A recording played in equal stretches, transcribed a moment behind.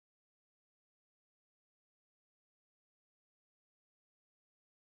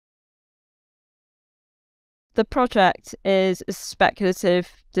The project is a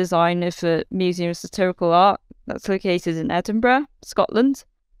speculative design of the Museum of Satirical Art that's located in Edinburgh, Scotland.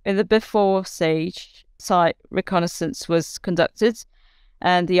 In the before stage, site reconnaissance was conducted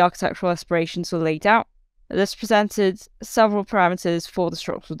and the architectural aspirations were laid out. This presented several parameters for the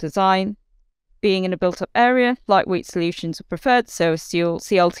structural design. Being in a built-up area, lightweight solutions were preferred, so a steel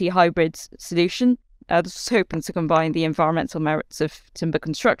CLT hybrid solution. This was hoping to combine the environmental merits of timber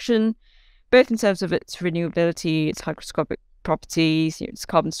construction, both in terms of its renewability, its hygroscopic properties, its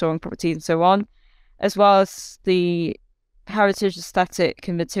carbon storing properties, and so on, as well as the heritage, aesthetic,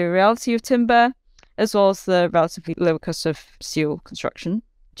 and materiality of timber, as well as the relatively low cost of steel construction.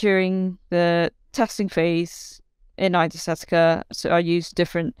 During the testing phase in Idiastatica, so I used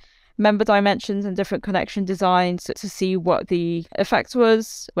different member dimensions and different connection designs to see what the effect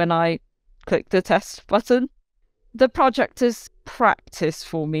was when I clicked the test button. The project is practice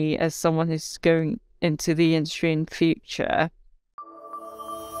for me as someone who's going into the industry in future.